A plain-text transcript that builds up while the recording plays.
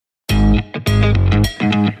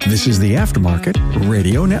This is the Aftermarket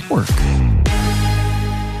Radio Network.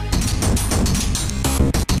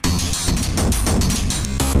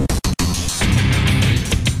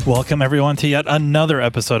 Welcome, everyone, to yet another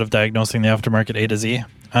episode of Diagnosing the Aftermarket A to Z.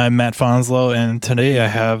 I'm Matt Fonslow, and today I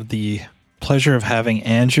have the pleasure of having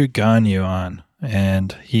Andrew Gonyou on,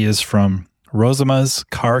 and he is from Rosema's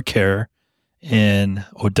Car Care in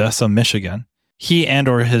Odessa, Michigan. He and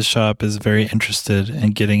or his shop is very interested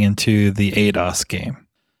in getting into the ADAS game.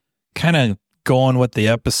 Kind of going with the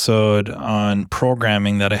episode on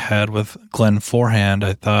programming that I had with Glenn Forehand,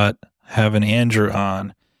 I thought having Andrew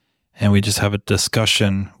on, and we just have a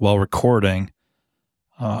discussion while recording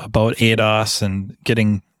about ADAS and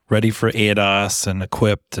getting ready for ADAS and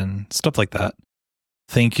equipped and stuff like that.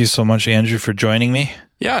 Thank you so much, Andrew, for joining me.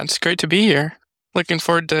 Yeah, it's great to be here. Looking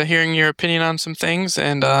forward to hearing your opinion on some things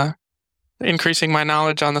and increasing my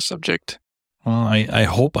knowledge on the subject. Well, I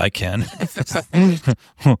hope I can.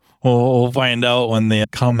 We'll find out when the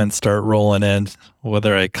comments start rolling in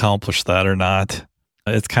whether I accomplish that or not.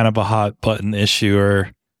 It's kind of a hot button issue,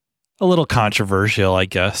 or a little controversial, I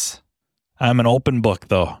guess. I'm an open book,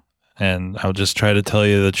 though, and I'll just try to tell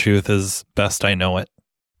you the truth as best I know it.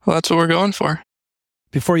 Well, that's what we're going for.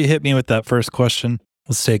 Before you hit me with that first question,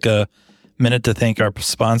 let's take a minute to thank our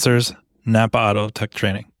sponsors, Napa Auto Tech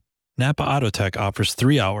Training. Napa Auto Tech offers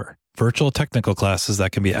 3-hour virtual technical classes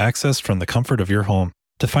that can be accessed from the comfort of your home.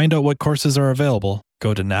 To find out what courses are available,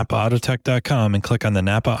 go to napaautotech.com and click on the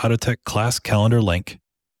Napa Auto Tech class calendar link.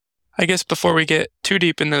 I guess before we get too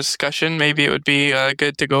deep in the discussion, maybe it would be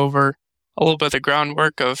good to go over a little bit of the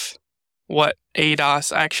groundwork of what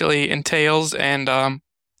ADAS actually entails and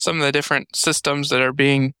some of the different systems that are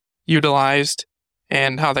being utilized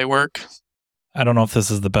and how they work. I don't know if this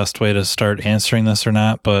is the best way to start answering this or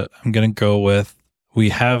not, but I'm going to go with, we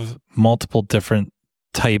have multiple different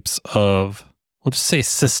types of, let's say,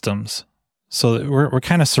 systems. So we're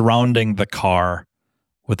kind of surrounding the car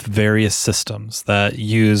with various systems that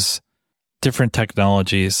use different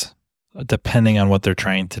technologies depending on what they're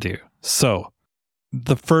trying to do. So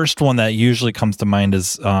the first one that usually comes to mind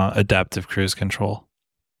is adaptive cruise control.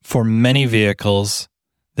 For many vehicles,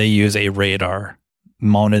 they use a radar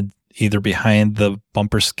mounted either behind the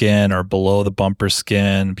bumper skin or below the bumper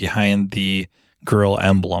skin, behind the grille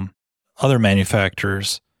emblem. Other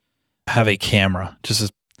manufacturers have a camera,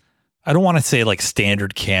 I don't want to say like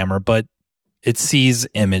standard camera, but it sees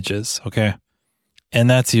images, okay? And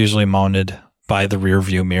that's usually mounted by the rear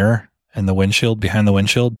view mirror and the windshield, behind the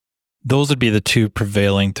windshield. Those would be the two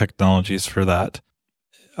prevailing technologies for that.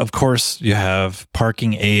 Of course, you have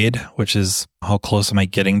parking aid, which is how close am I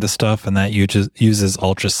getting to stuff, and that uses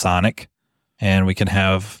ultrasonic. And we can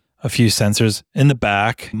have a few sensors in the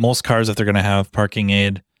back. Most cars, if they're going to have parking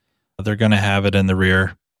aid, they're going to have it in the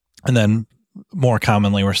rear. And then more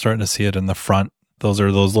commonly, we're starting to see it in the front. Those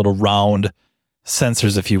are those little round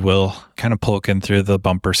sensors, if you will, kind of poking through the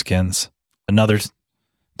bumper skins. Another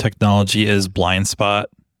technology is blind spot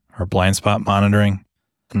or blind spot monitoring.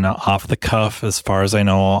 Now, off the cuff, as far as I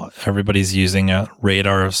know, everybody's using a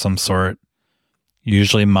radar of some sort,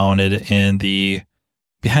 usually mounted in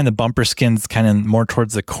behind the bumper skins, kind of more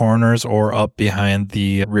towards the corners or up behind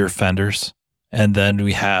the rear fenders. And then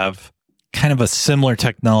we have kind of a similar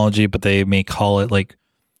technology, but they may call it like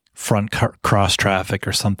front cross traffic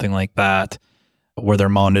or something like that, where they're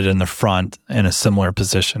mounted in the front in a similar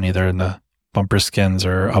position, either in the bumper skins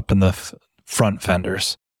or up in the front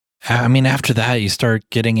fenders. I mean, after that, you start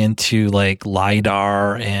getting into like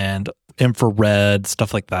LiDAR and infrared,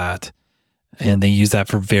 stuff like that. And they use that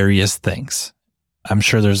for various things. I'm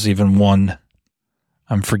sure there's even one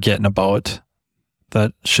I'm forgetting about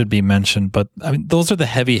that should be mentioned. But I mean, those are the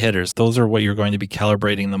heavy hitters. Those are what you're going to be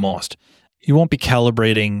calibrating the most. You won't be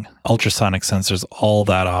calibrating ultrasonic sensors all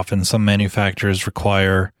that often. Some manufacturers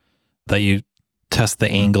require that you test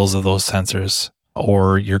the angles of those sensors,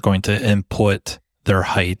 or you're going to input their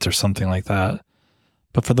height or something like that.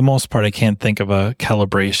 But for the most part, I can't think of a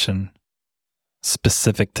calibration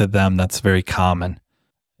specific to them that's very common.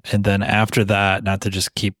 And then after that, not to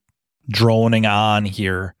just keep droning on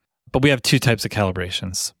here, but we have two types of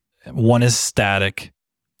calibrations. One is static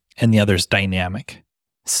and the other is dynamic.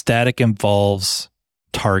 Static involves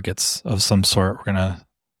targets of some sort. We're going to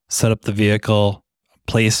set up the vehicle,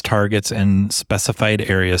 place targets in specified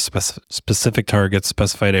areas, specific targets,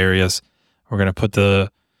 specified areas. We're going to put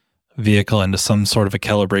the vehicle into some sort of a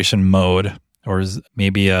calibration mode, or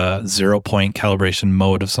maybe a 0-point calibration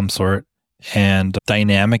mode of some sort. And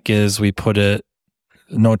dynamic is we put it,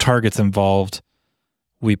 no targets involved.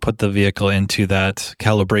 We put the vehicle into that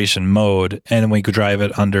calibration mode, and we could drive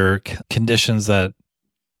it under conditions that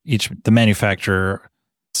the manufacturer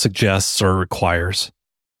suggests or requires.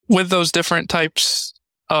 With those different types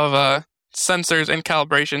of sensors and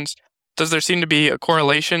calibrations, does there seem to be a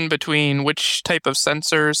correlation between which type of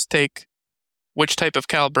sensors take which type of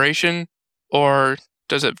calibration, or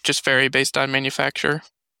does it just vary based on manufacturer?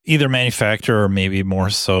 Either manufacturer or maybe more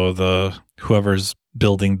so whoever's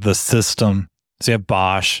building the system. So you have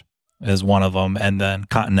Bosch as one of them, and then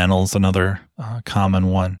Continental's another common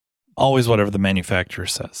one. Always whatever the manufacturer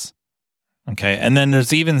says. Okay, and then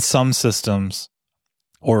there's even some systems,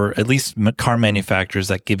 or at least car manufacturers,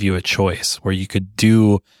 that give you a choice where you could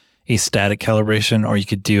do a static calibration or you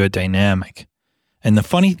could do a dynamic. And the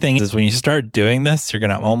funny thing is when you start doing this, you're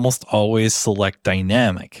going to almost always select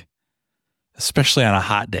dynamic, especially on a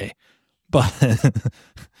hot day. But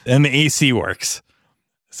and the AC works.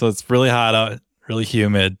 So it's really hot out, really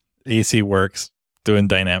humid. AC works doing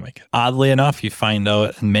dynamic. Oddly enough, you find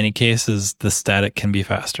out in many cases the static can be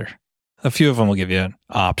faster. A few of them will give you an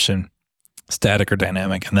option, static or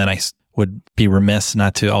dynamic. And then I would be remiss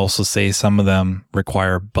not to also say some of them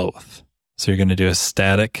require both. So you're going to do a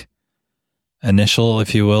static initial,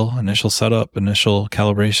 if you will, initial setup, initial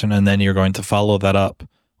calibration, and then you're going to follow that up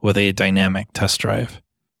with a dynamic test drive.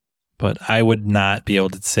 But I would not be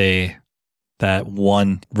able to say that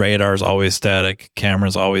one radar is always static, camera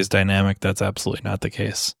is always dynamic. That's absolutely not the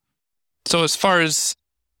case. So as far as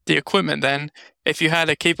the equipment then, if you had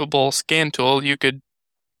a capable scan tool, you could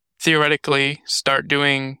theoretically start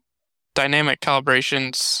doing dynamic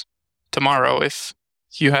calibrations tomorrow if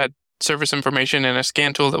you had service information and a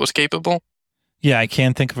scan tool that was capable? Yeah, I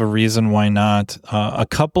can't think of a reason why not. A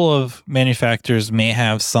couple of manufacturers may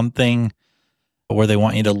have something where they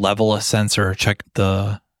want you to level a sensor or check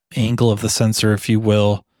the angle of the sensor, if you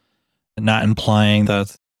will, not implying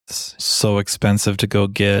that it's so expensive to go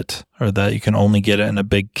get or that you can only get it in a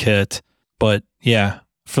big kit. But yeah,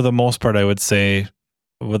 for the most part, I would say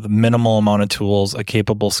with a minimal amount of tools, a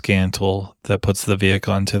capable scan tool that puts the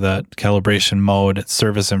vehicle into that calibration mode,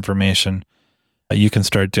 service information, you can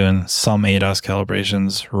start doing some ADAS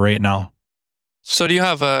calibrations right now. So do you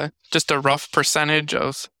have just a rough percentage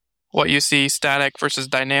of what you see static versus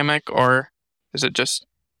dynamic, or is it just,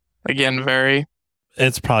 again, vary?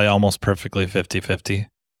 It's probably almost perfectly 50-50.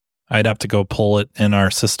 I'd have to go pull it in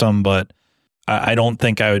our system, but I don't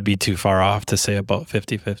think I would be too far off to say about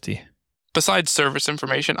 50-50. Besides service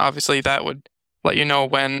information, obviously that would let you know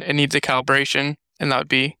when it needs a calibration, and that would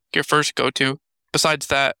be your first go-to. Besides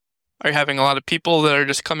that, are you having a lot of people that are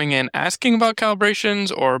just coming in asking about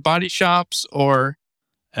calibrations or body shops or?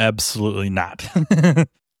 Absolutely not.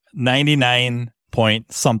 99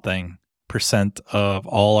 point something % of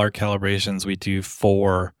all our calibrations we do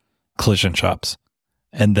for collision shops.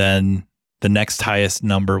 And then the next highest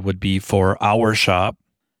number would be for our shop.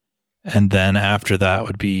 And then after that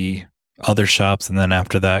would be other shops. And then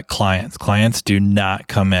after that, clients. Clients do not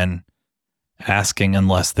come in asking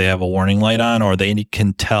unless they have a warning light on or they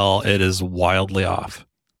can tell it is wildly off.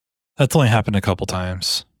 That's only happened a couple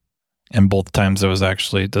times. And both times it was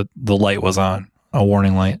actually the light was on, a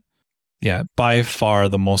warning light. Yeah, by far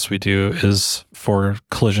the most we do is for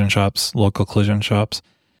collision shops, local collision shops.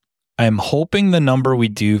 I'm hoping the number we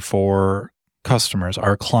do for customers,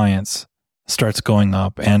 our clients, starts going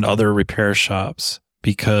up and other repair shops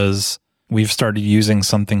because we've started using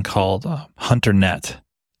something called HunterNet.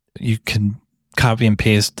 You can copy and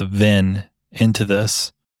paste the VIN into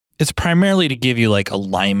this. It's primarily to give you like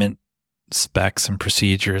alignment specs and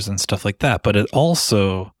procedures and stuff like that, but it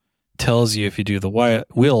also tells you if you do the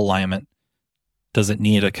wheel alignment, does it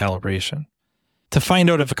need a calibration? To find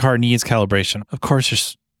out if a car needs calibration, of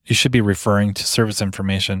course, you should be referring to service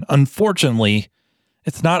information. Unfortunately,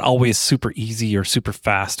 it's not always super easy or super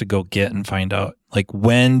fast to go get and find out, like,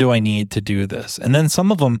 when do I need to do this? And then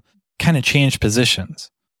some of them kind of change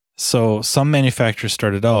positions. So some manufacturers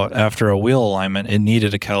started out after a wheel alignment, it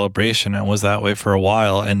needed a calibration and was that way for a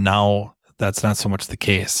while. And now that's not so much the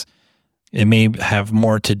case. It may have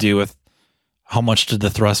more to do with how much did the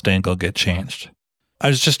thrust angle get changed. I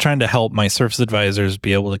was just trying to help my service advisors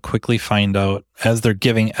be able to quickly find out as they're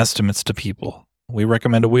giving estimates to people. We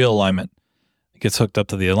recommend a wheel alignment. It gets hooked up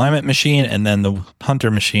to the alignment machine and then the Hunter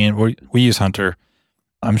machine. We use Hunter.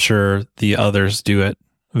 I'm sure the others do it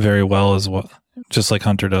very well as well, just like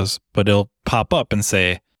Hunter does. But it'll pop up and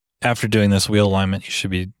say, after doing this wheel alignment, you should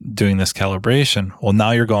be doing this calibration. Well, now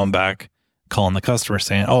you're going back, calling the customer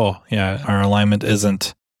saying, oh, yeah, our alignment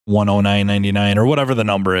isn't 109.99 or whatever the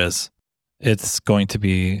number is. It's going to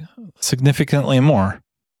be significantly more.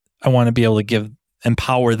 I want to be able to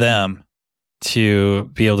empower them to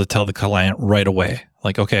be able to tell the client right away.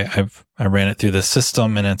 Like, okay, I ran it through the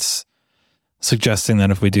system and it's suggesting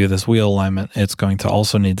that if we do this wheel alignment, it's going to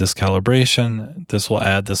also need this calibration. This will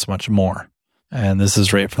add this much more. And this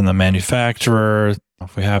is right from the manufacturer.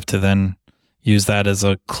 If we have to then use that as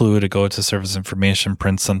a clue to go to service information,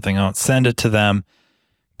 print something out, send it to them,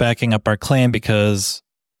 backing up our claim, because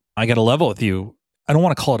I got to level with you. I don't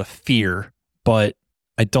want to call it a fear, but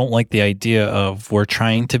I don't like the idea of we're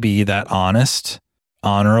trying to be that honest,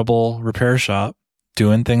 honorable repair shop,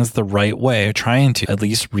 doing things the right way, trying to at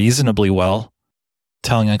least reasonably well,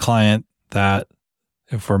 telling a client that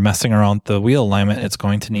if we're messing around with the wheel alignment, it's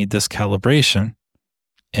going to need this calibration,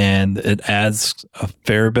 and it adds a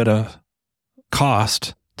fair bit of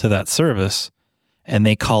cost to that service. And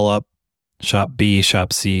they call up shop B,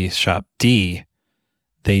 shop C, shop D.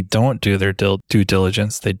 They don't do their due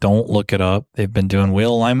diligence. They don't look it up. They've been doing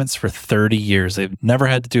wheel alignments for 30 years. They've never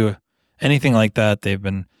had to do anything like that. They've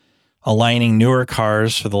been aligning newer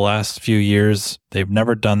cars for the last few years. They've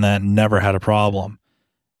never done that, never had a problem.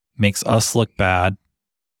 Makes us look bad,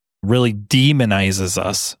 really demonizes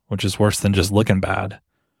us, which is worse than just looking bad,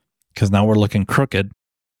 because now we're looking crooked.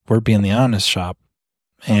 We're being the honest shop,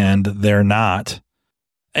 and they're not.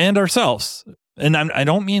 And ourselves. And I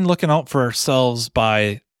don't mean looking out for ourselves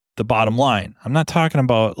by the bottom line. I'm not talking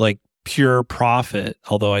about like pure profit,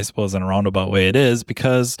 although I suppose in a roundabout way it is,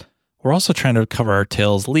 because we're also trying to cover our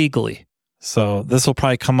tails legally. So this will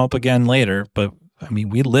probably come up again later, but I mean,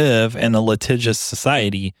 we live in a litigious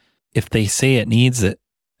society. If they say it needs it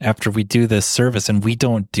after we do this service and we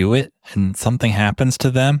don't do it and something happens to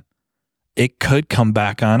them, it could come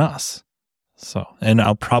back on us. So, and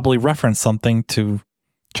I'll probably reference something to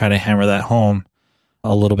try to hammer that home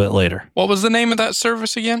a little bit later. What was the name of that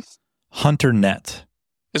service again? HunterNet.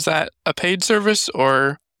 Is that a paid service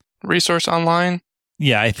or resource online?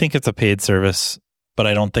 Yeah, I think it's a paid service, but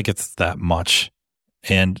I don't think it's that much.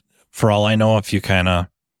 And for all I know, if you kind of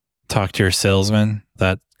talk to your salesman,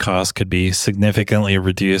 that cost could be significantly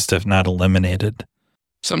reduced, if not eliminated.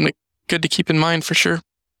 Something good to keep in mind for sure.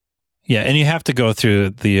 Yeah, and you have to go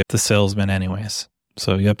through the salesman anyways.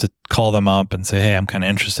 So you have to call them up and say, hey, I'm kind of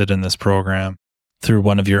interested in this program. Through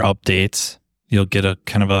one of your updates, you'll get a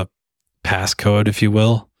kind of a passcode, if you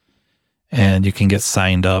will, and you can get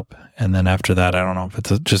signed up. And then after that, I don't know if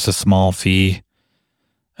it's just a small fee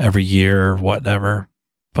every year or whatever.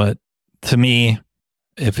 But to me,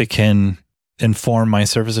 if it can inform my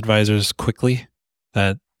service advisors quickly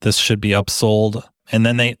that this should be upsold, and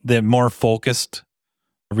then they're more focused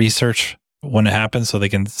research when it happens, so they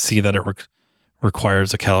can see that it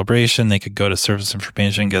requires a calibration. They could go to service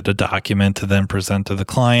information, get a document to then present to the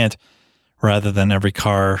client, rather than every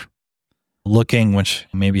car looking, which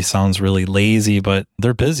maybe sounds really lazy, but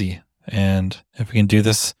they're busy. And if we can do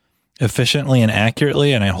this efficiently and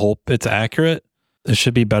accurately, and I hope it's accurate, it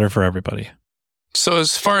should be better for everybody. So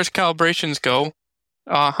as far as calibrations go,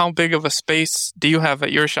 how big of a space do you have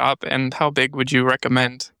at your shop, and how big would you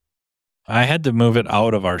recommend? I had to move it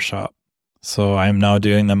out of our shop. So I'm now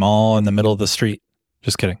doing them all in the middle of the street.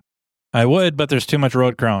 Just kidding. I would, but there's too much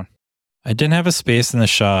road crown. I didn't have a space in the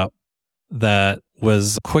shop that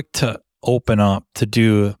was quick to open up to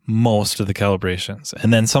do most of the calibrations.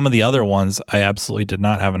 And then some of the other ones, I absolutely did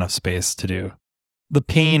not have enough space to do. The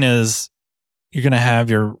pain is you're going to have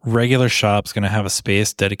your regular shop's going to have a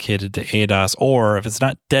space dedicated to ADAS, or if it's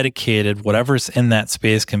not dedicated, whatever's in that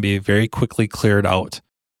space can be very quickly cleared out.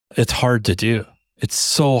 It's hard to do. It's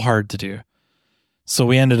so hard to do. So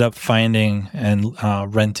we ended up finding and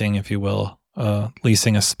renting, if you will,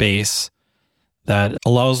 leasing a space that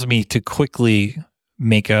allows me to quickly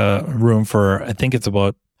make a room for, I think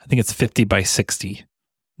it's 50 by 60.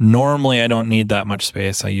 Normally, I don't need that much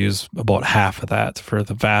space. I use about half of that for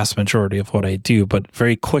the vast majority of what I do, but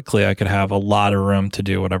very quickly I could have a lot of room to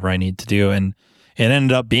do whatever I need to do. And it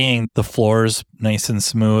ended up being the floors nice and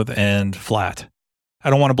smooth and flat. I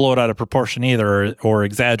don't want to blow it out of proportion either or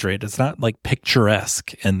exaggerate. It's not like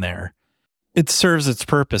picturesque in there. It serves its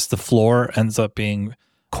purpose. The floor ends up being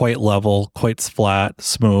quite level, quite flat,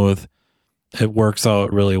 smooth. It works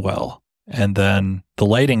out really well. And then the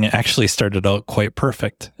lighting actually started out quite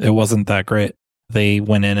perfect. It wasn't that great. They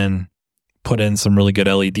went in and put in some really good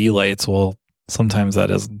LED lights. Well, sometimes that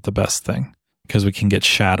isn't the best thing because we can get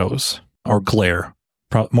shadows or glare.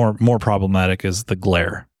 More problematic is the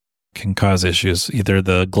glare. Can cause issues, either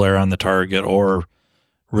the glare on the target or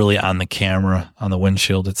really on the camera, on the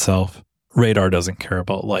windshield itself. Radar doesn't care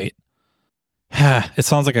about light. It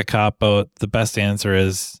sounds like a cop-out. The best answer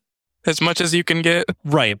is as much as you can get.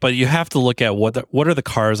 Right, but you have to look at what are the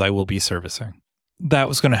cars I will be servicing. That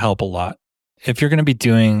was going to help a lot. If you're going to be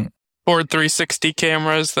doing Ford 360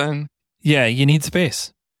 cameras, then yeah, you need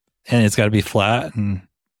space. And it's got to be flat, and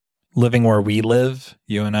living where we live,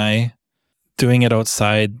 you and I, doing it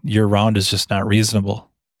outside year round is just not reasonable.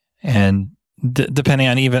 And depending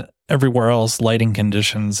on even everywhere else, lighting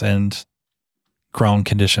conditions and ground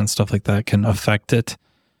conditions, stuff like that can affect it.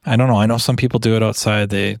 I don't know. I know some people do it outside.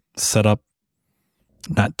 They set up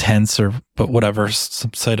not tents but whatever,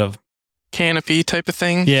 some sort of canopy type of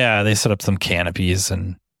thing. Yeah, they set up some canopies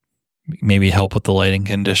and maybe help with the lighting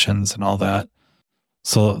conditions and all that.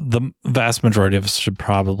 So the vast majority of us should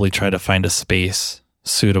probably try to find a space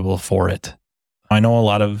suitable for it. I know a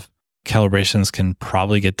lot of calibrations can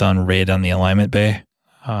probably get done right on the alignment bay,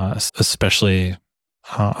 especially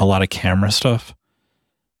a lot of camera stuff.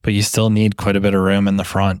 But you still need quite a bit of room in the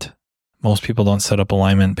front. Most people don't set up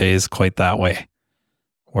alignment bays quite that way,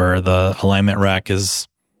 where the alignment rack is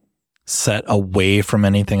set away from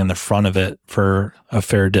anything in the front of it for a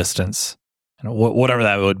fair distance. Whatever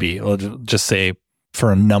that would be. We'll just say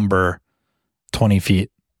for a number, 20 feet.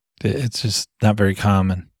 It's just not very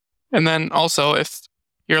common. And then also, if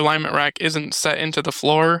your alignment rack isn't set into the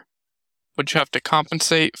floor, would you have to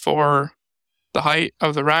compensate for the height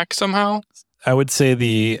of the rack somehow? I would say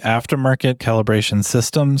the aftermarket calibration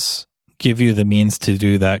systems give you the means to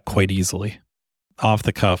do that quite easily. Off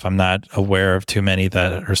the cuff, I'm not aware of too many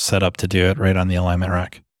that are set up to do it right on the alignment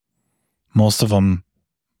rack. Most of them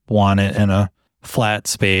want it in a flat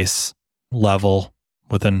space, level,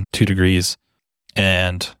 within 2 degrees,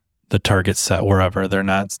 and the target's set wherever. They're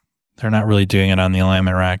not really doing it on the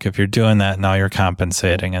alignment rack. If you're doing that, now you're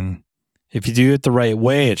compensating. And if you do it the right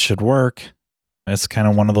way, it should work. It's kind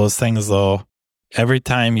of one of those things, though. Every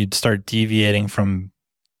time you'd start deviating from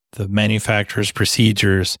the manufacturer's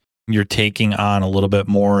procedures, you're taking on a little bit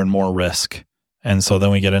more and more risk. And so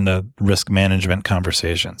then we get into risk management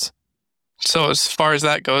conversations. So as far as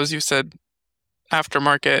that goes, you said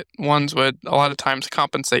aftermarket ones would a lot of times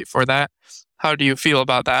compensate for that. How do you feel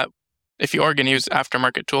about that? If you are going to use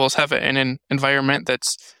aftermarket tools, have it in an environment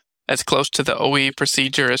that's as close to the OE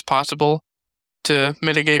procedure as possible to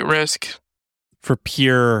mitigate risk. For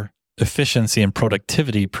pure efficiency and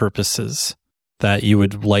productivity purposes, that you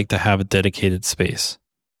would like to have a dedicated space,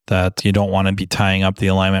 that you don't want to be tying up the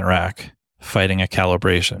alignment rack, fighting a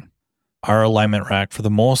calibration. Our alignment rack, for the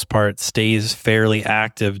most part, stays fairly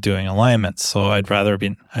active doing alignments. So I'd rather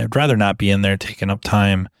not be in there taking up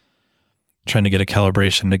time trying to get a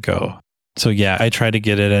calibration to go. So yeah, I try to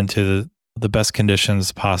get it into the best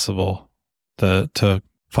conditions possible to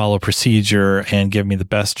follow procedure and give me the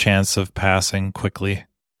best chance of passing quickly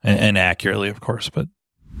and accurately, of course. But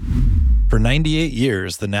for 98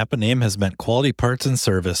 years, the Napa name has meant quality parts and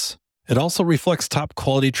service. It also reflects top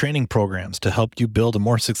quality training programs to help you build a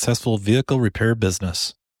more successful vehicle repair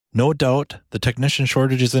business. No doubt, the technician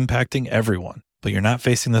shortage is impacting everyone, but you're not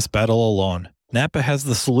facing this battle alone. Napa has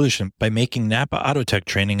the solution by making Napa AutoTech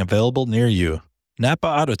training available near you. Napa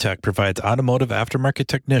AutoTech provides automotive aftermarket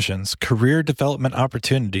technicians career development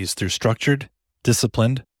opportunities through structured,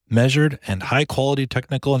 disciplined, measured, and high-quality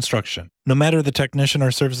technical instruction, no matter the technician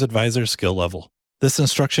or service advisor's skill level. This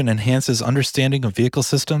instruction enhances understanding of vehicle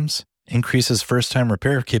systems, increases first-time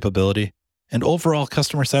repair capability, and overall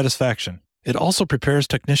customer satisfaction. It also prepares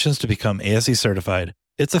technicians to become ASE certified.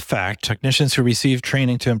 It's a fact technicians who receive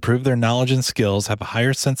training to improve their knowledge and skills have a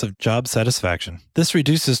higher sense of job satisfaction. This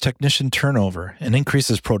reduces technician turnover and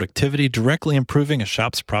increases productivity, directly improving a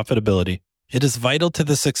shop's profitability. It is vital to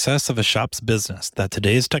the success of a shop's business that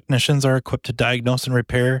today's technicians are equipped to diagnose and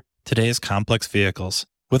repair today's complex vehicles.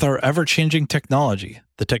 With our ever-changing technology,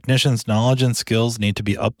 the technician's knowledge and skills need to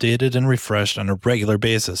be updated and refreshed on a regular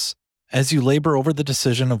basis. As you labor over the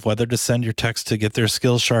decision of whether to send your techs to get their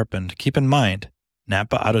skills sharpened, keep in mind,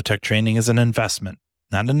 Napa AutoTech training is an investment,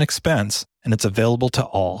 not an expense, and it's available to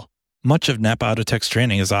all. Much of Napa AutoTech's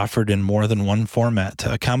training is offered in more than one format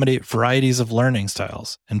to accommodate varieties of learning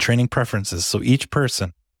styles and training preferences so each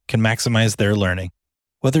person can maximize their learning.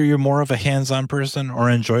 Whether you're more of a hands-on person or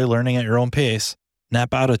enjoy learning at your own pace,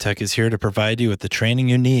 Napa AutoTech is here to provide you with the training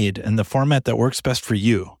you need in the format that works best for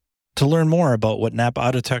you. To learn more about what Napa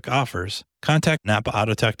AutoTech offers, contact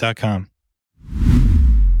napaautotech.com.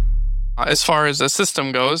 As far as the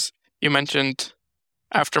system goes, you mentioned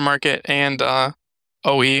aftermarket and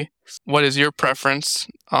OE. What is your preference?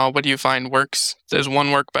 What do you find works? Does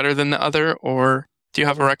one work better than the other? Or do you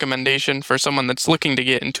have a recommendation for someone that's looking to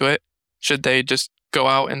get into it? Should they just go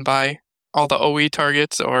out and buy all the OE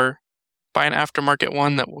targets or buy an aftermarket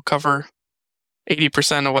one that will cover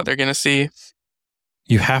 80% of what they're going to see?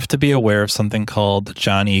 You have to be aware of something called the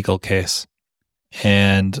John Eagle case.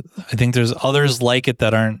 And I think there's others like it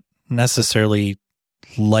that aren't necessarily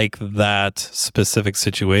like that specific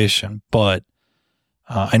situation. But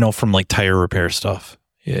I know from like tire repair stuff,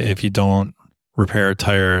 If you don't repair a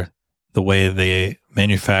tire the way the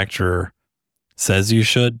manufacturer says you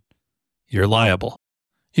should, you're liable.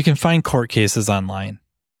 You can find court cases online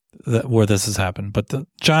where this has happened, but the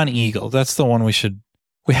John Eagle, that's the one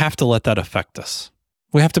we have to let that affect us.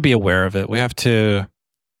 We have to be aware of it. We have to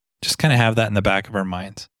just kind of have that in the back of our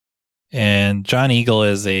minds. And John Eagle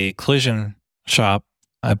is a collision shop,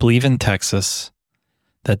 I believe in Texas,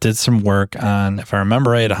 that did some work on, if I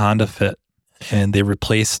remember right, a Honda Fit, and they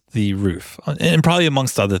replaced the roof, and probably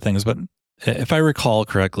amongst other things. But if I recall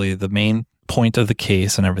correctly, the main point of the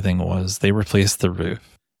case and everything was they replaced the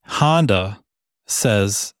roof. Honda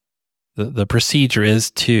says the procedure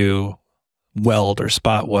is to weld or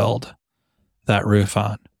spot weld that roof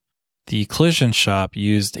on. The collision shop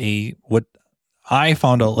used what I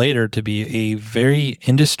found out later to be a very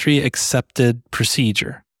industry accepted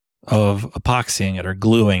procedure of epoxying it or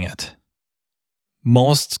gluing it.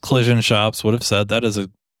 Most collision shops would have said that's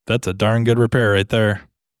a darn good repair right there,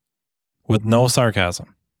 with no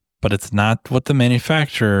sarcasm. But it's not what the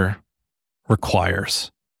manufacturer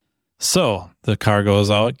requires. So the car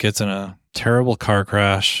goes out, gets in a terrible car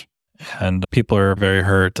crash, and people are very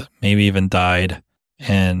hurt, maybe even died.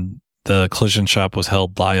 And the collision shop was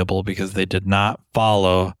held liable because they did not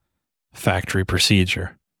follow factory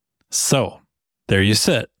procedure. So there you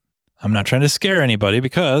sit. I'm not trying to scare anybody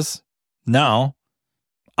because now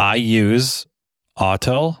I use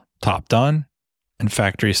Autel, Top Done, and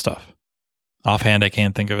factory stuff. Offhand, I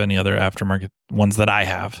can't think of any other aftermarket ones that I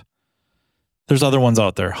have. There's other ones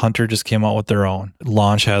out there. Hunter just came out with their own.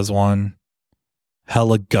 Launch has one.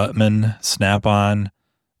 Hella Gutman, Snap-on,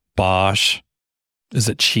 Bosch. Is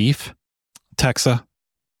it Chief? Texa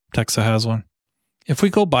has one. If we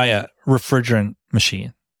go buy a refrigerant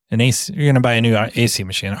machine, an AC, you're going to buy a new AC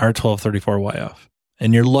machine, R1234YF,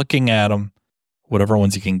 and you're looking at them, whatever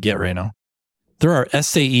ones you can get right now. There are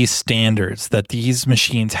SAE standards that these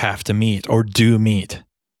machines have to meet or do meet,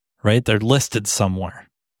 right? They're listed somewhere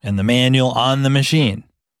in the manual on the machine.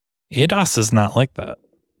 ADAS is not like that.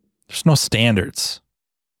 There's no standards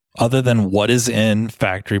other than what is in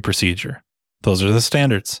factory procedure. Those are the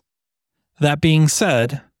standards. That being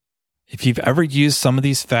said, if you've ever used some of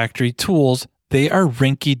these factory tools, they are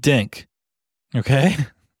rinky-dink, okay?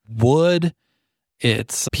 Wood,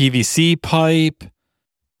 it's PVC pipe,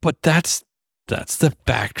 but that's the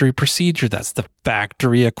factory procedure. That's the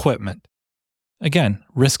factory equipment. Again,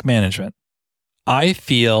 risk management. I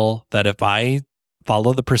feel that if I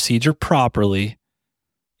follow the procedure properly,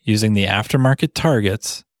 using the aftermarket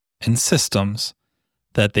targets and systems,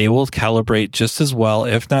 that they will calibrate just as well,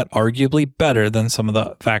 if not arguably better than some of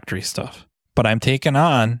the factory stuff. But I'm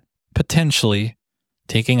potentially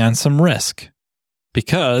taking on some risk,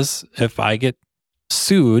 because if I get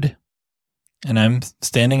sued and I'm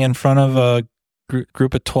standing in front of a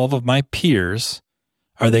group of 12 of my peers,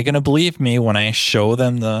 are they going to believe me when I show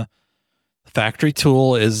them the factory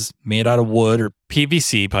tool is made out of wood or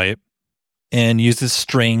PVC pipe and uses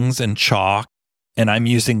strings and chalk, and I'm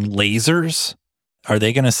using lasers? Are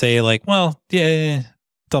they going to say like, well, yeah,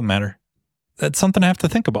 doesn't matter? That's something I have to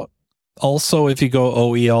think about. Also, if you go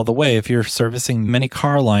OE all the way, if you're servicing many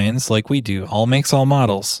car lines like we do, all makes, all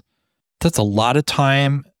models, that's a lot of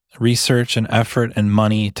time, research, and effort and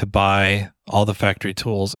money to buy all the factory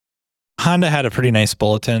tools. Honda had a pretty nice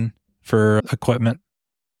bulletin for equipment,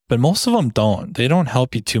 but most of them don't. They don't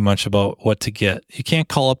help you too much about what to get. You can't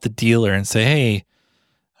call up the dealer and say, hey,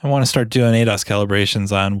 I want to start doing ADAS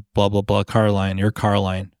calibrations on blah, blah, blah car line, your car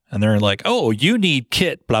line. And they're like, oh, you need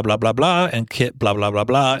kit, blah, blah, blah, blah, and kit, blah, blah, blah,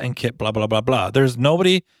 blah, and kit, blah, blah, blah, blah. There's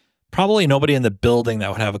probably nobody in the building that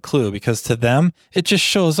would have a clue, because to them, it just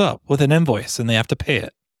shows up with an invoice and they have to pay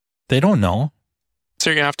it. They don't know. So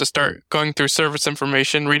you're going to have to start going through service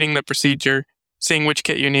information, reading the procedure, seeing which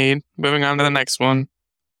kit you need, moving on to the next one.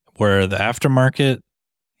 Where the aftermarket,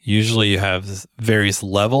 usually you have various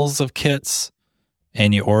levels of kits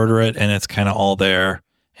and you order it and it's kind of all there.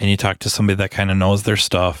 And you talk to somebody that kind of knows their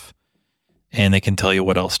stuff and they can tell you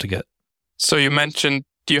what else to get. So you mentioned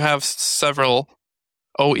you have several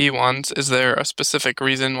OE ones. Is there a specific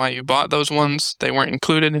reason why you bought those ones? They weren't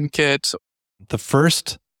included in kits? The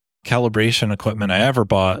first calibration equipment I ever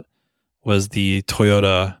bought was the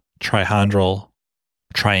Toyota Trihondral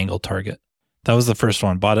triangle target. That was the first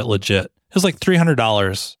one. Bought it legit. It was like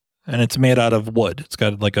 $300 and it's made out of wood. It's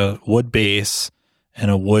got like a wood base and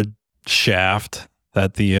a wood shaft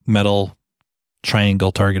that the metal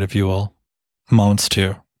triangle target, if you will, mounts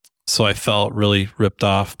to. So I felt really ripped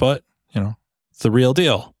off, but it's the real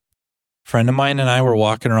deal. A friend of mine and I were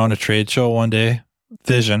walking around a trade show one day,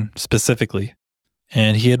 Vision specifically,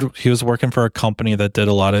 and he was working for a company that did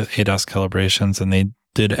a lot of ADAS calibrations, and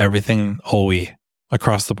did everything OE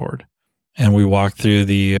across the board. And we walked through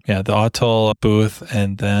the Autel booth,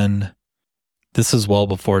 and then this is well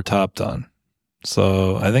before Top Done.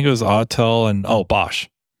 So I think it was Autel and Bosch.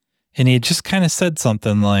 And he just kind of said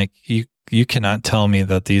something like, you cannot tell me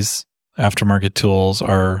that these aftermarket tools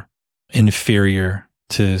are inferior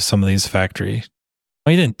to some of these factory.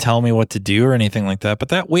 He didn't tell me what to do or anything like that, but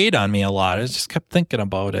that weighed on me a lot. I just kept thinking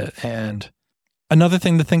about it. And another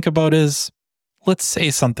thing to think about is, let's say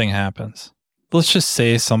something happens. Let's just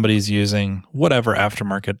say somebody's using whatever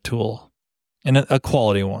aftermarket tool, and a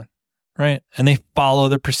quality one, right? And they follow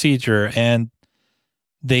the procedure, and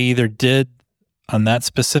they either did on that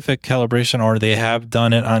specific calibration, or they have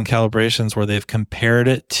done it on calibrations where they've compared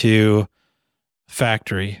it to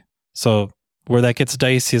factory. So where that gets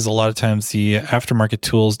dicey is a lot of times the aftermarket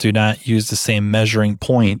tools do not use the same measuring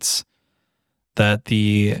points that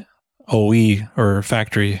the OE or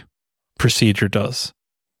factory procedure does.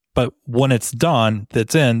 But when it's done,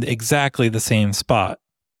 that's in exactly the same spot,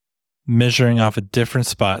 measuring off a different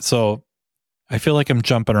spot. So I feel like I'm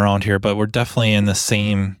jumping around here, but we're definitely in the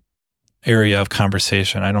same area of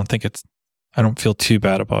conversation. I don't feel too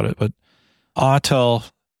bad about it, but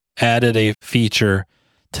Autel added a feature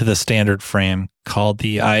to the standard frame called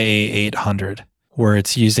the IA800, where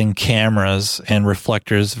it's using cameras and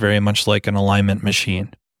reflectors very much like an alignment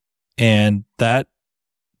machine. And that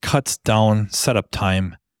cuts down setup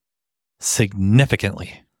time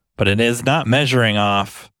significantly, but it is not measuring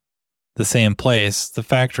off the same place the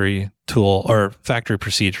factory tool or factory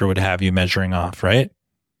procedure would have you measuring off, right?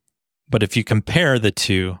 But if you compare the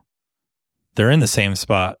two, they're in the same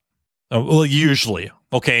spot. Well, usually.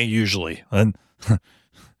 Okay, usually. And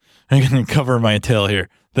I'm going to cover my tail here.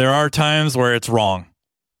 There are times where it's wrong.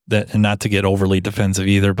 And not to get overly defensive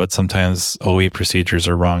either, but sometimes OE procedures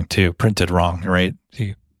are wrong too, printed wrong, right?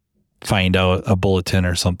 You find out a bulletin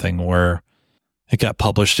or something where it got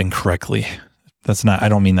published incorrectly. I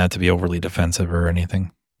don't mean that to be overly defensive or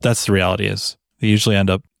anything. That's the reality is they usually end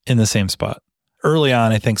up in the same spot. Early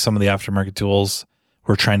on, I think some of the aftermarket tools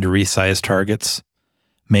were trying to resize targets,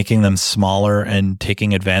 making them smaller and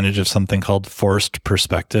taking advantage of something called forced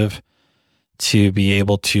perspective to be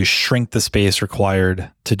able to shrink the space required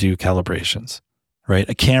to do calibrations, right?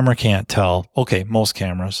 A camera can't tell. Okay, most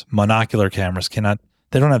cameras, monocular cameras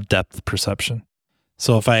they don't have depth perception.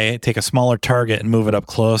 So if I take a smaller target and move it up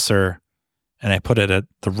closer and I put it at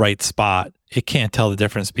the right spot, it can't tell the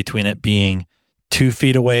difference between it being 2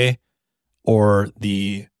 feet away or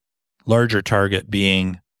the larger target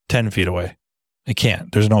being 10 feet away. It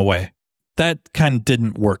can't. There's no way. That kind of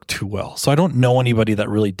didn't work too well. So I don't know anybody that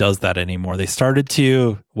really does that anymore. They started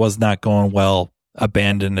to, was not going well,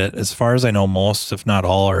 abandoned it. As far as I know, most, if not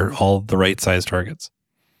all, are all the right size targets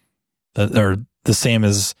that are the same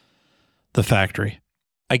as the factory.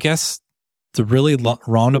 I guess the really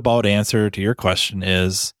roundabout answer to your question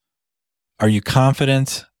is, are you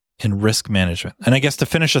confident in risk management? And I guess to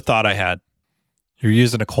finish a thought I had, you're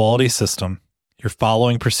using a quality system, you're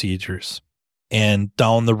following procedures, and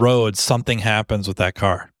down the road, something happens with that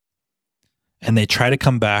car. And they try to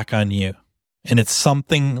come back on you. And it's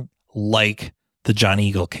something like the John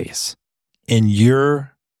Eagle case. And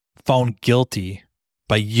you're found guilty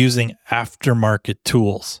by using aftermarket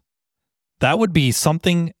tools. That would be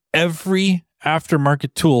something every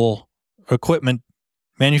aftermarket tool, equipment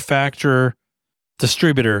manufacturer,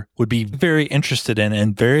 distributor would be very interested in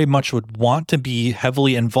and very much would want to be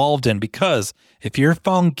heavily involved in, because if you're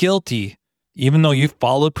found guilty, even though you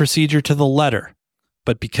followed procedure to the letter,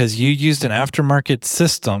 but because you used an aftermarket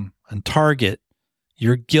system and target,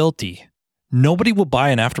 you're guilty. Nobody will buy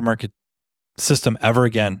an aftermarket system ever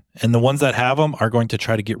again. And the ones that have them are going to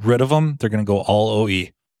try to get rid of them. They're going to go all OE.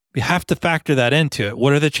 You have to factor that into it.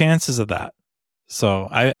 What are the chances of that? So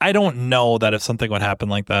I don't know that if something would happen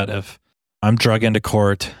like that, if I'm drug into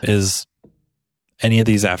court, is any of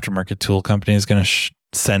these aftermarket tool companies going to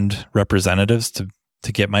send representatives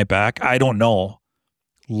to get my back? I don't know.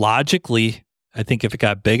 Logically, I think if it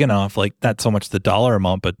got big enough, like not so much the dollar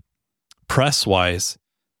amount, but press wise,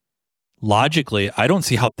 logically, I don't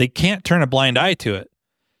see how they can't turn a blind eye to it.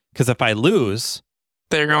 Because if I lose,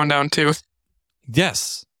 they're going down too.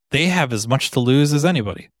 Yes, they have as much to lose as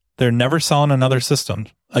anybody. They're never selling another system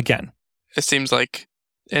again. It seems like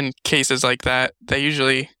in cases like that, they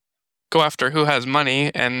usually go after who has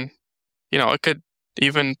money, and it could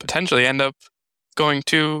even potentially end up going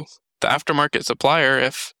to the aftermarket supplier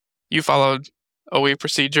if you followed OE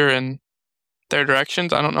procedure and their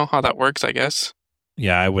directions. I don't know how that works, I guess.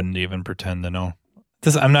 Yeah, I wouldn't even pretend to know.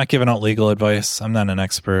 I'm not giving out legal advice. I'm not an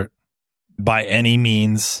expert by any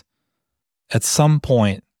means. At some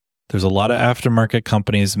point, There's a lot of aftermarket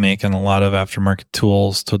companies making a lot of aftermarket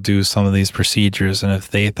tools to do some of these procedures. And if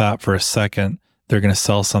they thought for a second they're going to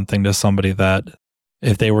sell something to somebody that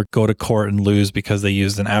if they were go to court and lose because they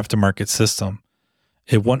used an aftermarket system,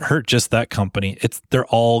 it wouldn't hurt just that company. They're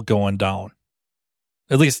all going down.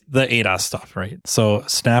 At least the ADAS stuff, right? So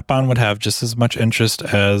Snap-on would have just as much interest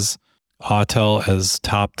as Autel, as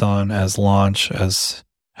Topdon, as Launch, as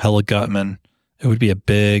Hella Gutman. It would be a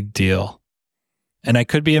big deal. And I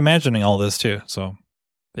could be imagining all this too. So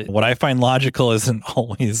what I find logical isn't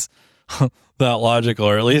always that logical,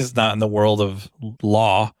 or at least not in the world of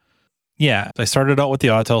law. Yeah, I started out with the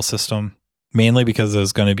Autel system mainly because I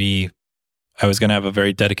was going to have a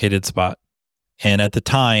very dedicated spot. And at the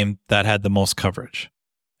time, that had the most coverage.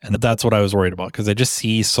 And that's what I was worried about because I just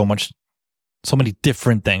see so many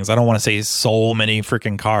different things. I don't want to say so many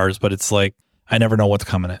freaking cars, but it's like I never know what's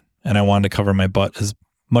coming in. And I wanted to cover my butt as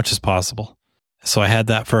much as possible. So I had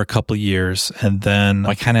that for a couple of years. And then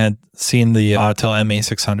I kind of seen the Autel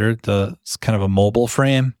MA600, it's kind of a mobile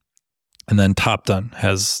frame. And then Topdon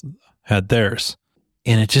had theirs.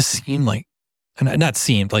 And it just seemed like, and not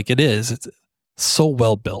seemed like it is, it's so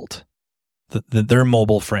well built. Their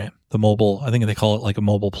mobile frame, the mobile, I think they call it like a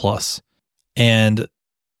Mobile Plus. And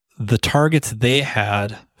the targets they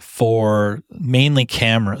had for mainly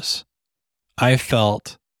cameras, I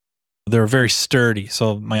felt they were very sturdy.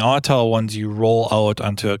 So my Autel ones, you roll out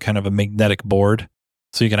onto a kind of a magnetic board.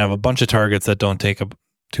 So you can have a bunch of targets that don't take up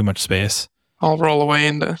too much space. All roll away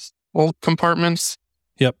into little compartments.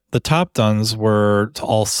 Yep. The Topdons were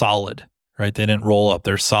all solid, right? They didn't roll up.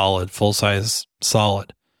 They're solid, full-size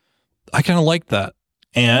solid. I kind of like that.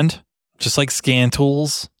 And just like scan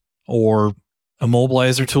tools or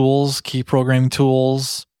immobilizer tools, key programming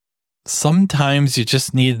tools, sometimes you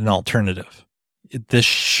just need an alternative. This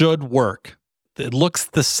should work. It looks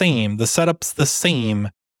the same. The setup's the same.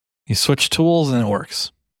 You switch tools and it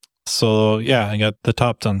works. So yeah, I got the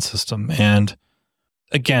Topdon system. And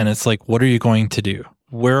again, it's like, what are you going to do?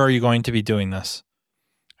 Where are you going to be doing this?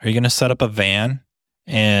 Are you going to set up a van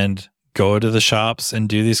and go to the shops and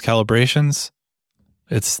do these calibrations?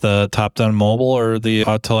 It's the Topdon Mobile or the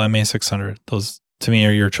Autel MA600. Those, to me,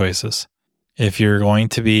 are your choices. If you're going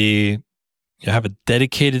to you have a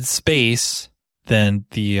dedicated space, then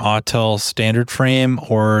the Autel standard frame,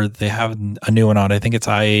 or they have a new one out. I think it's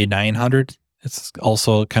IA900. It's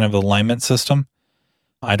also kind of an alignment system.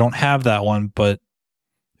 I don't have that one, but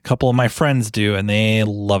a couple of my friends do, and they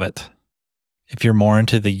love it. If you're more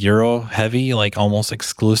into the Euro heavy, like almost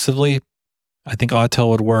exclusively, I think Autel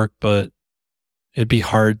would work, but it'd be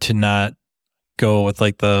hard to not go with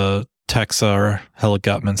like the Texa or Hella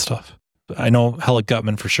Gutman stuff. I know Hella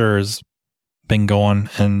Gutman for sure has been going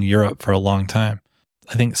in Europe for a long time.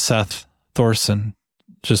 I think Seth Thorson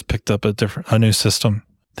just picked up a new system.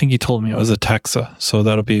 I think he told me it was a Texa, so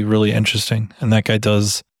that'll be really interesting. And that guy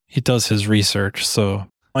does his research. So,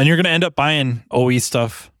 and you're going to end up buying OE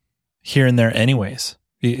stuff here and there anyways.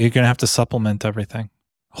 You're going to have to supplement everything.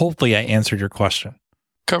 Hopefully I answered your question.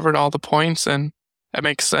 Covered all the points, and it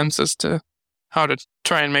makes sense as to how to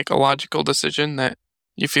try and make a logical decision that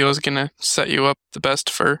you feel is going to set you up the best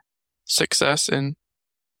for success in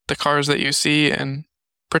the cars that you see and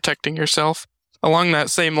protecting yourself. Along that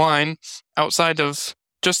same line, outside of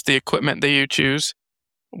just the equipment that you choose,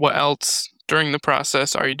 what else during the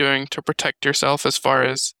process are you doing to protect yourself as far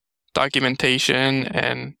as documentation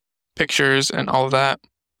and pictures and all of that?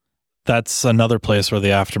 That's another place where the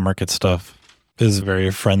aftermarket stuff is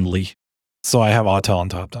very friendly. So I have Autel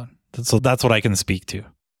and Topdon. So that's what I can speak to.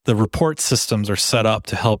 The report systems are set up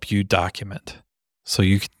to help you document. So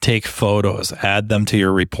you can take photos, add them to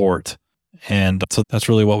your report. And so that's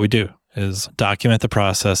really what we do, is document the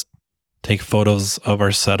process, take photos of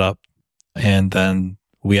our setup, and then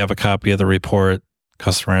we have a copy of the report.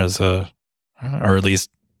 Customer has or at least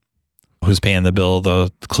who's paying the bill,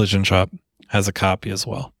 the collision shop, has a copy as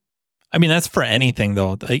well. I mean, that's for anything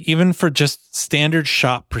though. Even for just standard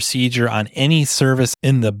shop procedure on any service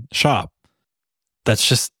in the shop, that's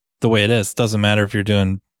just the way it is. It doesn't matter if you're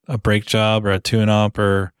doing a brake job or a tune-up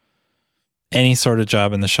or any sort of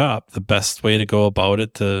job in the shop. The best way to go about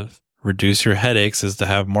it to reduce your headaches is to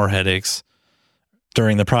have more headaches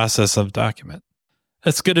during the process of document.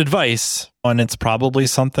 That's good advice, and it's probably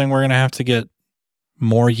something we're going to have to get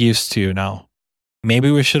more used to now.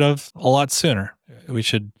 Maybe we should have a lot sooner. We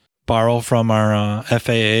should borrow from our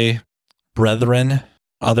FAA brethren,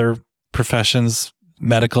 other professions,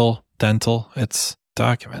 medical, dental. It's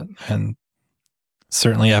document, and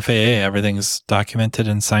certainly FAA, everything's documented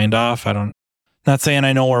and signed off. Not saying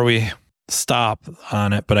I know where we stop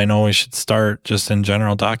on it, but I know we should start just in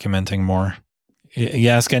general documenting more. You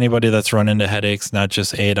ask anybody that's run into headaches, not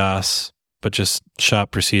just ADAS, but just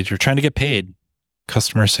shop procedure, trying to get paid.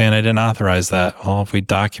 Customers saying, I didn't authorize that. Well, if we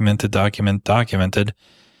documented,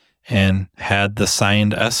 and had the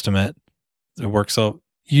signed estimate, it works out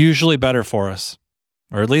usually better for us,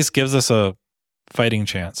 or at least gives us a fighting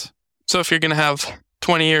chance. So if you're going to have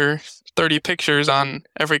 20 or 30 pictures on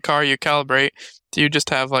every car you calibrate, do you just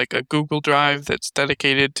have like a Google Drive that's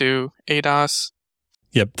dedicated to ADAS?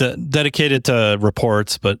 Yep, dedicated to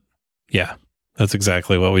reports, but yeah, that's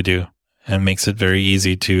exactly what we do. And makes it very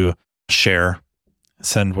easy to share,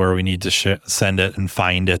 send where we need to send it, and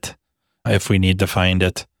find it if we need to find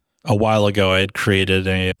it. A while ago, I had created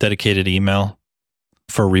a dedicated email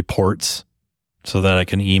for reports so that I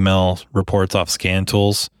can email reports off scan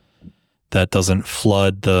tools that doesn't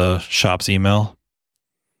flood the shop's email.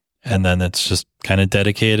 And then it's just kind of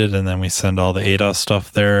dedicated, and then we send all the ADAS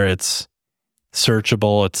stuff there. It's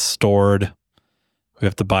searchable, it's stored. We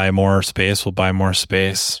have to buy more space, we'll buy more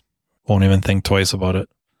space. Won't even think twice about it.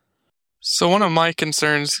 So one of my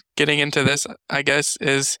concerns getting into this, I guess,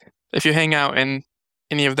 is if you hang out in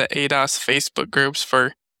any of the ADAS Facebook groups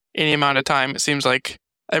for any amount of time, it seems like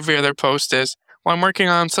every other post is, well, I'm working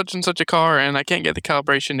on such and such a car and I can't get the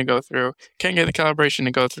calibration to go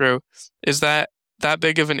through. Is that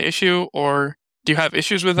big of an issue, or do you have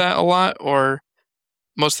issues with that a lot, or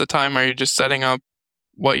most of the time are you just setting up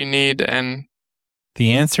what you need? And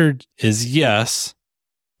the answer is yes,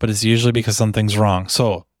 but it's usually because something's wrong.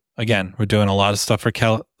 So again, we're doing a lot of stuff for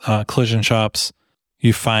collision shops.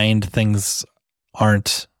 You find things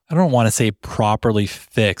aren't, I don't want to say properly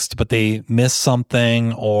fixed, but they miss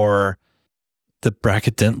something, or the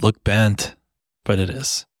bracket didn't look bent, but it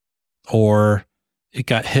is. Or it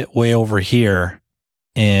got hit way over here,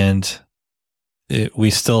 and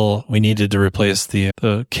we needed to replace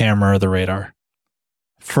the camera or the radar.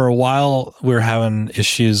 For a while, we were having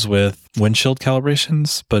issues with windshield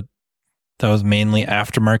calibrations, but that was mainly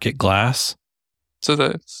aftermarket glass. So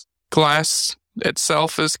the glass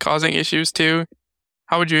itself is causing issues too?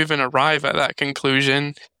 How would you even arrive at that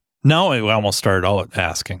conclusion? No, we almost started out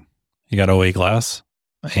asking. You got OE glass,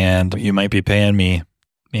 and you might be paying me,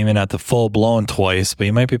 maybe not the full blown twice, but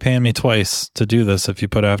you might be paying me twice to do this if you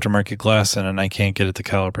put aftermarket glass in and I can't get it to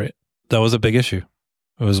calibrate. That was a big issue.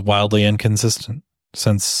 It was wildly inconsistent.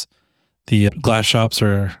 Since the glass shops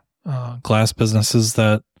or glass businesses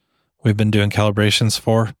that we've been doing calibrations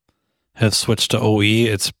for have switched to OE,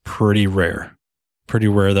 it's pretty rare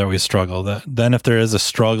that we struggle. Then if there is a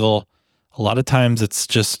struggle, a lot of times it's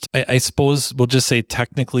just, I suppose we'll just say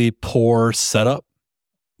technically poor setup,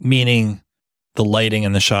 meaning the lighting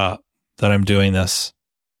in the shop that I'm doing this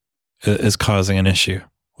is causing an issue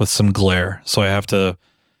with some glare. So I have to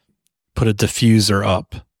put a diffuser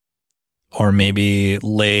up, or maybe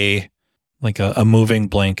lay like a moving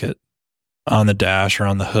blanket on the dash or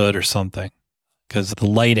on the hood or something. Because the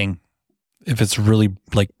lighting, if it's really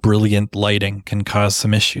like brilliant lighting, can cause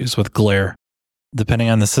some issues with glare. Depending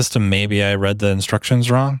on the system, maybe I read the instructions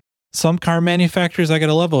wrong. Some car manufacturers, I got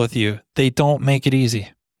to level with you, they don't make it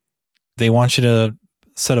easy. They want you to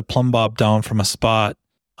set a plumb bob down from a spot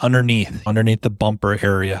underneath the bumper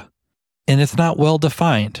area. And it's not well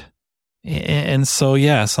defined. And so,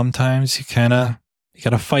 yeah, sometimes you got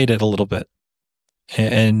to fight it a little bit,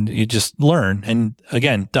 and you just learn. And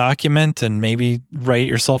again, document and maybe write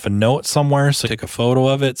yourself a note somewhere. So take a photo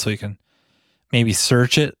of it so you can maybe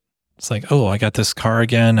search it. It's like, oh, I got this car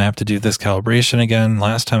again. I have to do this calibration again.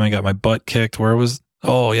 Last time I got my butt kicked.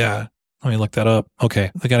 Oh yeah. Let me look that up.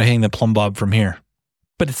 Okay. I got to hang the plumb bob from here.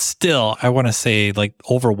 But it's still, I want to say, like,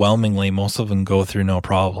 overwhelmingly, most of them go through no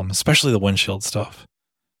problem, especially the windshield stuff.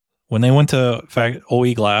 When they went to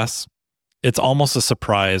OE glass, it's almost a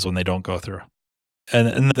surprise when they don't go through.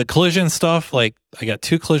 And the collision stuff, like, I got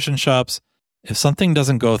 2 collision shops. If something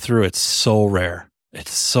doesn't go through, it's so rare.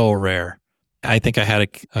 It's so rare. I think I had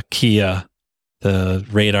a Kia, the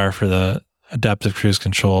radar for the adaptive cruise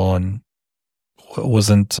control, and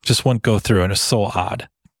just wouldn't go through. And it's so odd.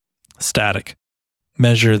 Static.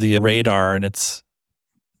 Measure the radar, and it's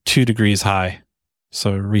 2 degrees high.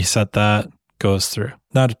 So reset that. Goes through.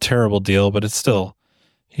 Not a terrible deal, but it's still,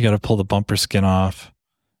 you got to pull the bumper skin off,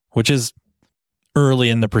 which is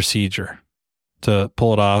early in the procedure to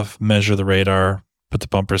pull it off, measure the radar, put the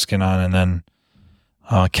bumper skin on, and then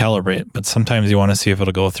calibrate. But sometimes you want to see if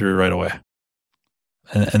it'll go through right away.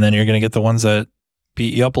 And then you're going to get the ones that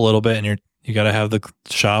beat you up a little bit, and you got to have the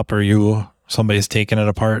shop or somebody's taking it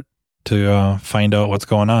apart to find out what's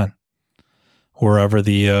going on. Wherever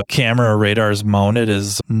the camera or radar is mounted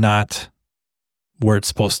is not where it's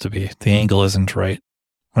supposed to be. The angle isn't right.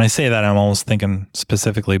 When I say that, I'm almost thinking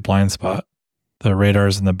specifically blind spot. the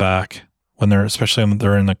radars in the back, especially when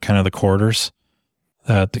they're in the kind of the quarters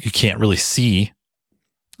that you can't really see.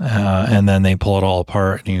 And then they pull it all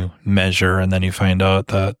apart and you measure, and then you find out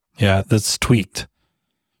that, yeah, that's tweaked.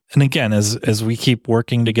 And again, as we keep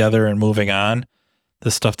working together and moving on,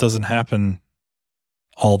 this stuff doesn't happen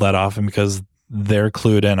all that often because they're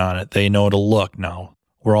clued in on it. They know to look now.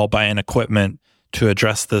 We're all buying equipment to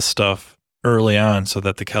address this stuff early on so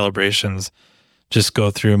that the calibrations just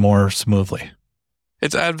go through more smoothly.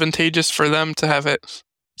 It's advantageous for them to have it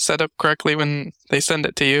set up correctly when they send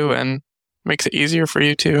it to you, and makes it easier for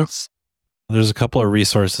you too. There's a couple of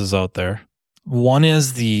resources out there. One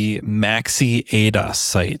is the Maxi ADAS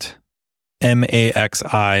site,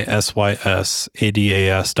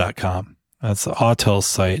 MAXISYSADAS.com. That's the Autel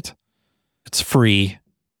site. It's free.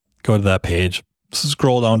 Go to that page.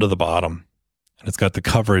 Scroll down to the bottom, and it's got the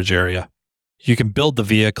coverage area. You can build the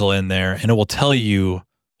vehicle in there, and it will tell you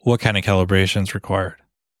what kind of calibration is required.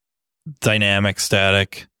 Dynamic,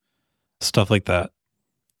 static, stuff like that.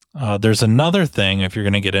 There's another thing, if you're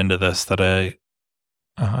going to get into this, that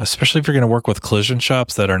especially if you're going to work with collision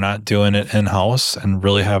shops that are not doing it in-house and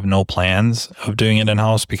really have no plans of doing it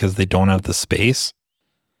in-house because they don't have the space,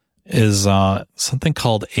 is something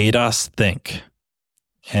called ADAS Think.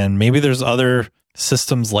 And maybe there's other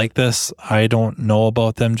systems like this. I don't know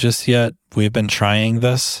about them just yet. We've been trying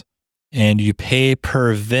this, and you pay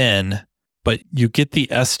per VIN, but you get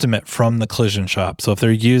the estimate from the collision shop. So if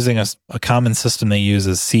they're using a common system they use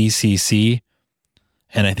is CCC,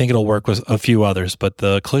 and I think it'll work with a few others, but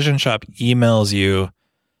the collision shop emails you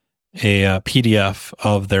a PDF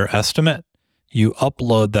of their estimate. You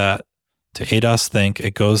upload that to ADAS Think.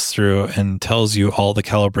 It goes through and tells you all the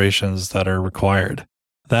calibrations that are required.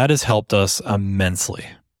 That has helped us immensely.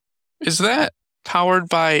 Is that powered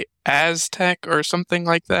by Aztec or something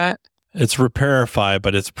like that? It's Repairify,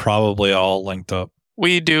 but it's probably all linked up.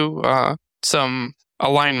 We do some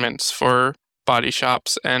alignments for body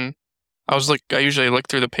shops, and I usually look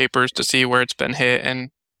through the papers to see where it's been hit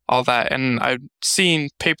and all that, and I've seen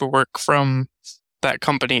paperwork from that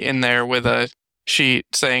company in there with a sheet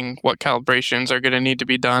saying what calibrations are going to need to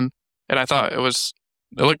be done, and I thought it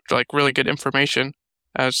looked like really good information.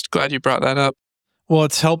 I was glad you brought that up. Well,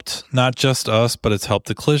 it's helped not just us, but it's helped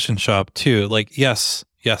the collision shop too. Like, yes,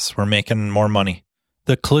 we're making more money.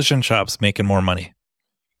 The collision shop's making more money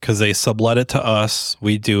because they sublet it to us.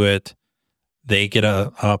 We do it. They get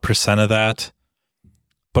a percent of that.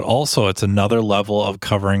 But also, it's another level of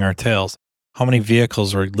covering our tails. How many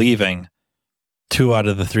vehicles are leaving 2 out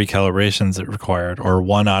of the 3 calibrations it required, or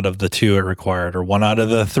 1 out of the 2 it required, or 1 out of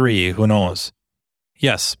the 3? Who knows?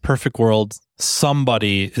 Yes, perfect world.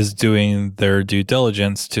 Somebody is doing their due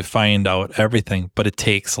diligence to find out everything, but it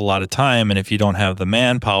takes a lot of time. And if you don't have the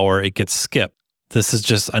manpower, it gets skipped. This is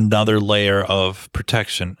just another layer of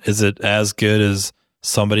protection. Is it as good as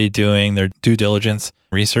somebody doing their due diligence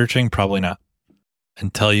researching? Probably not.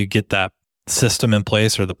 Until you get that system in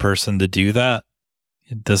place or the person to do that.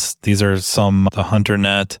 These are some, the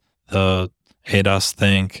HunterNet, the ADAS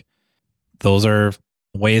Think. Those are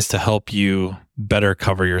ways to help you better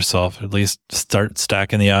cover yourself, at least start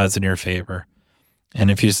stacking the odds in your favor. And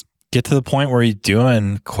if you get to the point where you're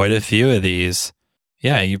doing quite a few of these,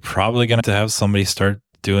 yeah, you're probably going to have somebody start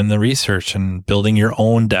doing the research and building your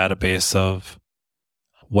own database of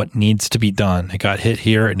what needs to be done. It got hit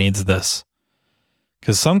here, it needs this.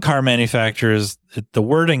 Because some car manufacturers, the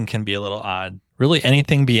wording can be a little odd. Really,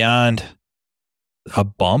 anything beyond a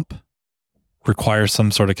bump requires some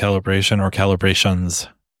sort of calibration or calibrations.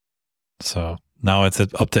 So now it's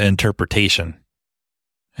up to interpretation.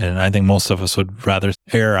 And I think most of us would rather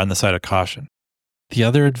err on the side of caution. The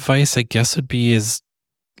other advice, I guess, would be is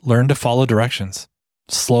learn to follow directions.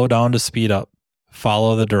 Slow down to speed up.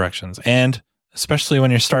 Follow the directions. And especially when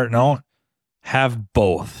you're starting out, have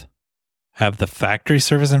both. Have the factory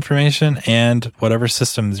service information and whatever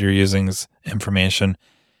systems you're using's information,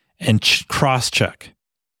 and cross-check.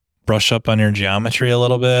 Brush up on your geometry a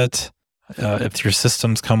little bit. If your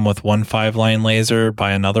systems come with 1 5-line laser,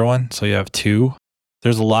 buy another one so you have 2.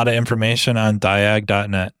 There's a lot of information on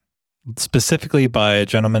diag.net, specifically by a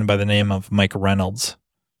gentleman by the name of Mike Reynolds.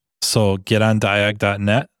 So get on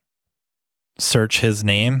diag.net, search his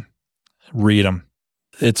name, read them.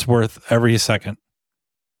 It's worth every second.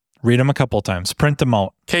 Read them a couple times, print them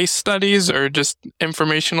out. Case studies or just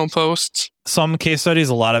informational posts? Some case studies,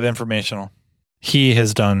 a lot of informational. He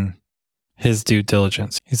has done his due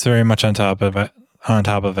diligence. He's very much on top of it.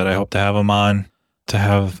 I hope to have him on to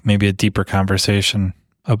have maybe a deeper conversation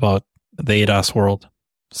about the ADAS world.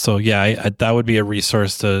 So yeah, that would be a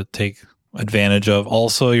resource to take advantage of.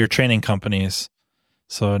 Also, your training companies.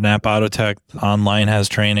 So Nap Autotech online has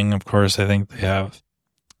training. Of course, I think they have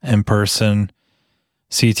in person,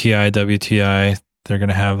 CTI, WTI. They're going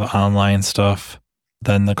to have online stuff.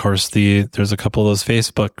 Then, of course, there's a couple of those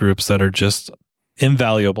Facebook groups that are just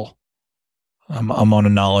invaluable amount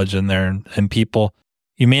of knowledge in there. And people,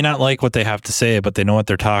 you may not like what they have to say, but they know what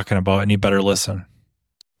they're talking about, and you better listen.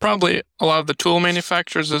 Probably a lot of the tool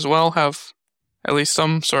manufacturers as well have at least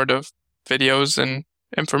some sort of videos and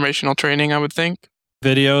informational training, I would think.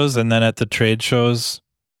 Videos, and then at the trade shows,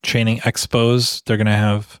 training expos, they're going to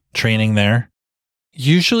have training there.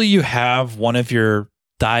 Usually you have one of your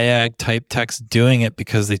diag type techs doing it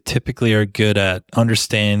because they typically are good at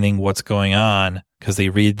understanding what's going on because they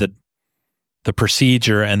read the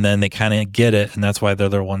procedure and then they kind of get it, and that's why they're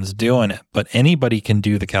the ones doing it. But anybody can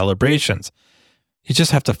do the calibrations. You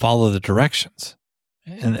just have to follow the directions.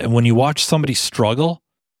 And when you watch somebody struggle,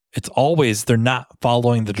 it's always they're not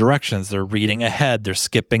following the directions. They're reading ahead. They're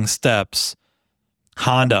skipping steps.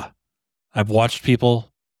 Honda. I've watched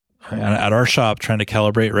people at our shop trying to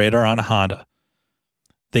calibrate radar on a Honda.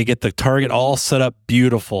 They get the target all set up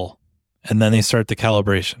beautiful, and then they start the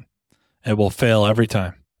calibration. It will fail every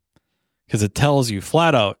time because it tells you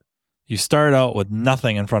flat out, you start out with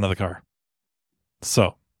nothing in front of the car.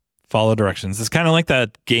 So follow directions. It's kind of like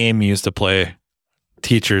that game you used to play,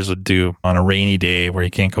 teachers would do on a rainy day where you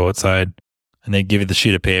can't go outside, and they'd give you the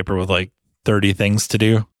sheet of paper with like 30 things to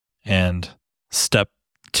do. And step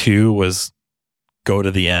 2 was go to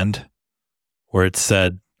the end where it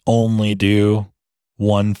said only do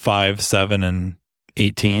 1, 5, 7, and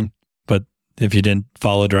 18. But if you didn't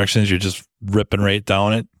follow directions, you're just ripping right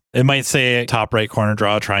down it. It might say top right corner,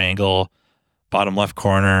 draw a triangle, bottom left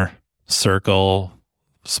corner, circle,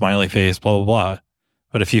 smiley face, blah, blah, blah.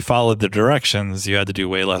 But if you followed the directions, you had to do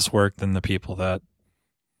way less work than the people that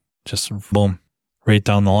just boom, right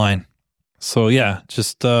down the line. So yeah,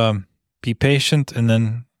 just be patient and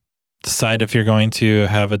then decide if you're going to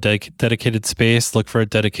have a dedicated space, look for a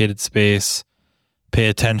dedicated space, pay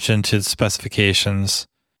attention to the specifications,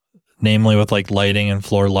 namely with like lighting and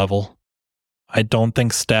floor level. I don't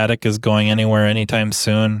think static is going anywhere anytime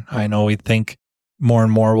soon. I know we think more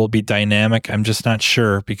and more will be dynamic. I'm just not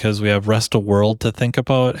sure because we have rest of world to think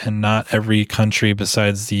about, and not every country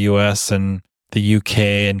besides the US and the UK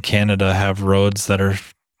and Canada have roads that are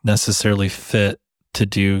necessarily fit to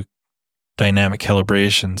do dynamic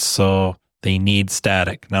calibrations. So they need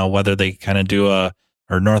static. Now, whether they kind of do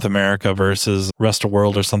or North America versus rest of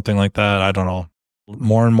world or something like that, I don't know.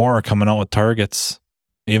 More and more are coming out with targets.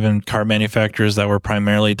 Even car manufacturers that were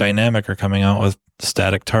primarily dynamic are coming out with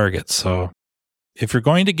static targets. So if you're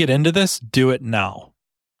going to get into this, do it now.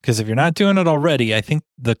 Because if you're not doing it already, I think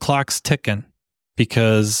the clock's ticking.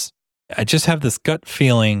 Because I just have this gut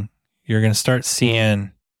feeling you're going to start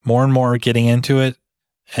seeing more and more getting into it.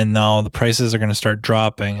 And now the prices are going to start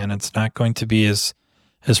dropping, and it's not going to be as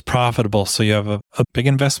profitable. So you have a big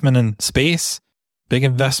investment in space, big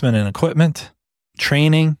investment in equipment,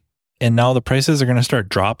 training, and now the prices are going to start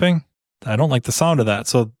dropping. I don't like the sound of that.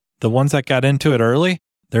 So the ones that got into it early,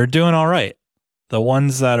 they're doing all right. The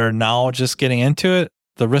ones that are now just getting into it,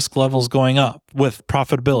 the risk level's going up with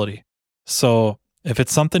profitability. So if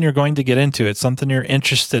it's something you're going to get into, it's something you're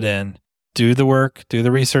interested in, do the work, do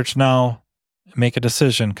the research now, make a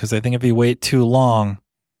decision. Because I think if you wait too long,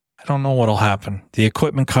 I don't know what'll happen. The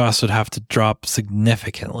equipment costs would have to drop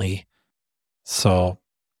significantly. So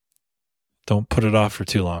don't put it off for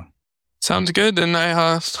too long. Sounds good. And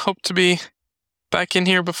I hope to be back in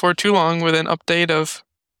here before too long with an update of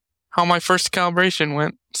how my first calibration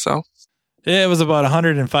went. So it was about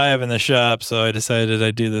 105 in the shop. So I decided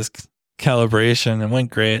I'd do this calibration and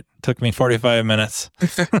went great. It took me 45 minutes.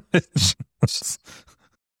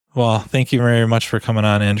 Well, thank you very much for coming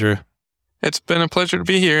on, Andrew. It's been a pleasure to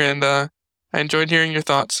be here, and I enjoyed hearing your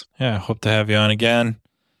thoughts. Yeah, hope to have you on again.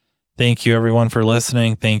 Thank you, everyone, for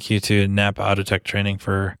listening. Thank you to Napa Autotech Training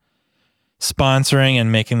for sponsoring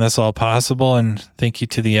and making this all possible. And thank you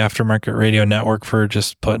to the Aftermarket Radio Network for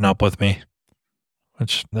just putting up with me,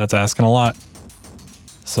 which that's asking a lot.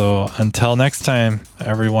 So until next time,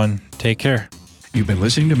 everyone, take care. You've been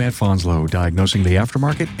listening to Matt Fonslow, diagnosing the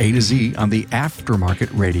aftermarket A to Z on the Aftermarket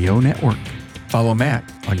Radio Network. Follow Matt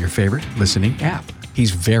on your favorite listening app. He's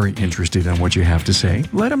very interested in what you have to say.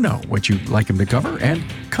 Let him know what you'd like him to cover and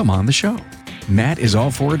come on the show. Matt is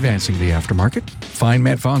all for advancing the aftermarket. Find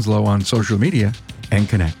Matt Fonslow on social media and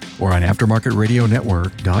connect or on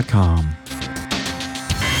aftermarketradionetwork.com.